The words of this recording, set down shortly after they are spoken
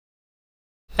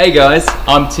Hey guys,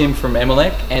 I'm Tim from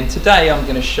M-Elec, and today I'm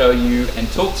going to show you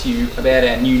and talk to you about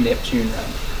our new Neptune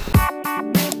range.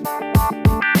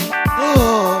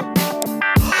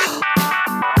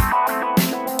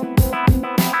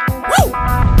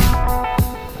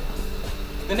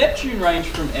 The Neptune range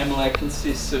from M-Elec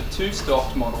consists of two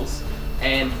stocked models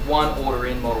and one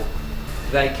order-in model.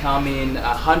 They come in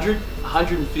 100,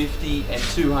 150 and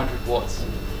 200 watts.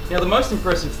 Now the most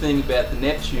impressive thing about the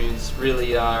Neptunes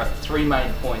really are three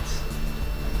main points.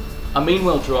 A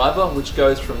Meawell driver, which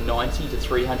goes from 90 to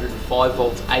 305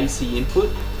 volts AC input.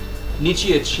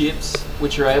 NICHIA chips,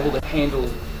 which are able to handle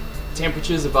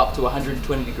temperatures of up to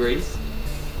 120 degrees.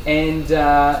 And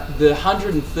the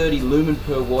 130 lumen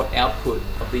per watt output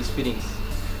of these fittings.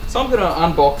 So I'm going to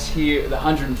unbox here the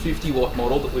 150 watt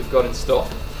model that we've got in stock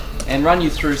and run you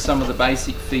through some of the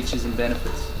basic features and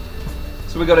benefits.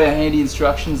 So we've got our handy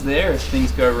instructions there if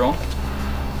things go wrong.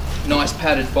 Nice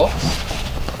padded box.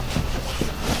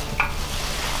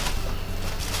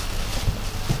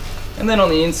 And then on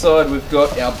the inside we've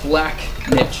got our black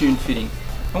Neptune fitting.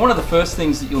 And one of the first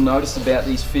things that you'll notice about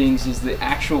these fittings is the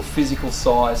actual physical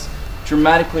size,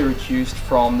 dramatically reduced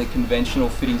from the conventional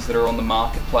fittings that are on the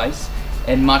marketplace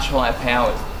and much higher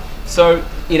powered. So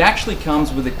it actually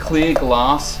comes with a clear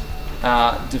glass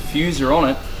diffuser on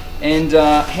it. And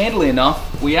handily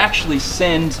enough, we actually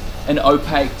send an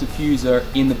opaque diffuser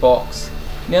in the box.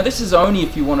 Now this is only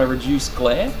if you want to reduce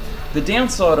glare. The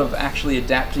downside of actually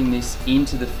adapting this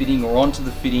into the fitting or onto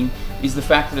the fitting is the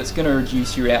fact that it's going to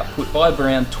reduce your output by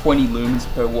around 20 lumens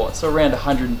per watt. So around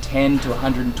 110 to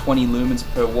 120 lumens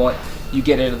per watt you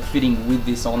get out of the fitting with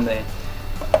this on there.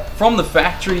 From the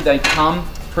factory they come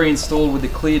pre-installed with a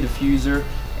clear diffuser,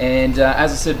 and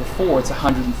as I said before, it's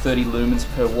 130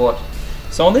 lumens per watt.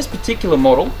 So on this particular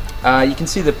model, you can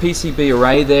see the PCB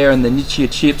array there and the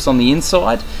NICHIA chips on the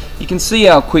inside. You can see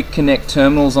our quick connect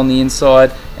terminals on the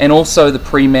inside and also the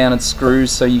pre-mounted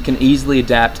screws, so you can easily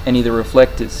adapt any of the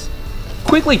reflectors.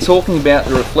 Quickly talking about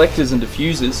the reflectors and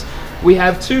diffusers, we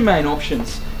have two main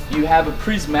options. You have a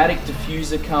prismatic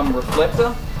diffuser come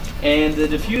reflector, and the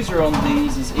diffuser on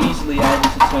these is easily able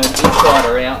to turn inside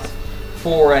or out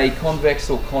for a convex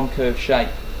or concave shape.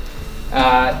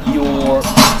 Your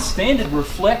standard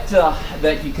reflector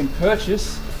that you can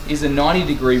purchase is a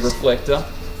 90-degree reflector,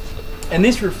 and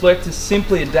this reflector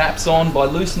simply adapts on by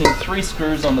loosening 3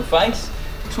 screws on the face,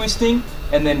 twisting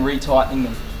and then retightening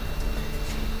them.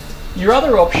 Your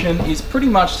other option is pretty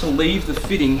much to leave the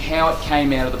fitting how it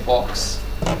came out of the box.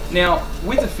 Now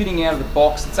with the fitting out of the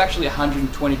box, it's actually a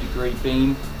 120-degree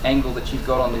beam angle that you've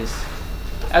got on this.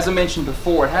 As I mentioned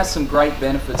before, it has some great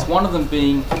benefits, one of them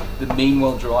being the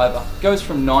Meawell driver. It goes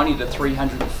from 90 to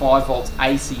 305 volts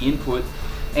AC input,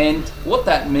 and what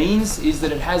that means is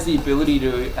that it has the ability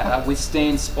to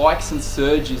withstand spikes and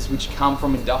surges which come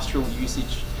from industrial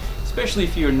usage, especially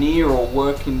if you're near or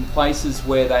work in places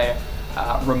where they're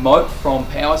remote from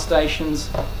power stations,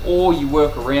 or you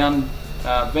work around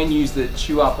venues that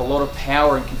chew up a lot of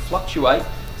power and can fluctuate,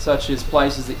 such as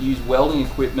places that use welding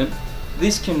equipment.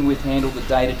 This can withstand the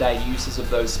day-to-day uses of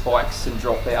those spikes and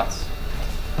dropouts.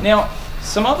 Now,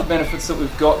 some other benefits that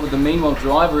we've got with the Meawell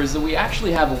driver is that we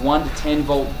actually have a 1 to 10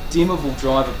 volt dimmable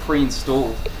driver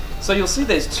pre-installed. So you'll see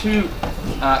there's two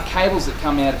cables that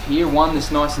come out of here. One,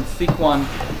 this nice and thick one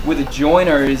with a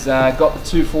joiner, is got the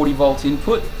 240 volt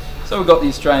input. So we've got the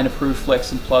Australian approved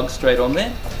flex and plug straight on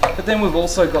there. But then we've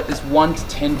also got this 1 to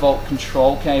 10 volt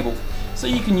control cable. So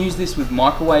you can use this with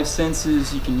microwave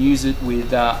sensors, you can use it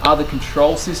with other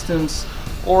control systems,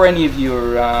 or any of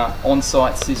your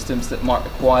on-site systems that might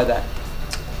require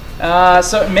that.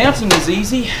 So mounting is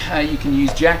easy. You can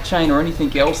use jack chain or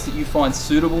anything else that you find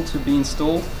suitable to be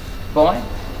installed by.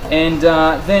 And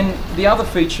then the other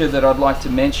feature that I'd like to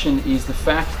mention is the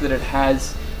fact that it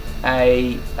has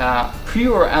a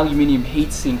pure aluminium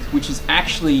heatsink, which is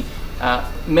actually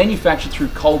manufactured through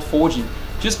cold forging.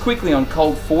 Just quickly on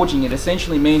cold forging, it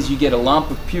essentially means you get a lump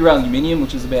of pure aluminium,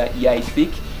 which is about yay thick.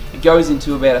 It goes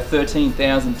into about a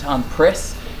 13,000 ton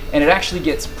press, and it actually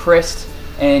gets pressed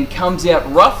and comes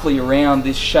out roughly around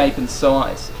this shape and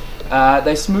size.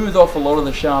 They smooth off a lot of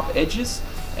the sharp edges,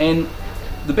 and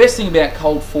the best thing about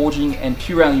cold forging and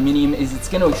pure aluminium is it's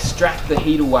going to extract the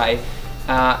heat away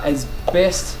as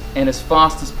best and as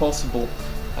fast as possible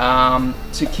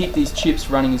to keep these chips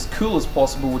running as cool as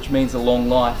possible, which means a long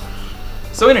life.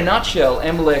 So in a nutshell,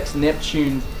 M-Elec's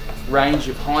Neptune range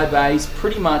of high bays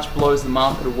pretty much blows the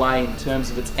market away in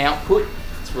terms of its output,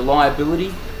 its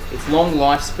reliability, its long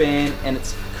lifespan and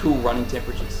its cool running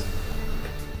temperatures.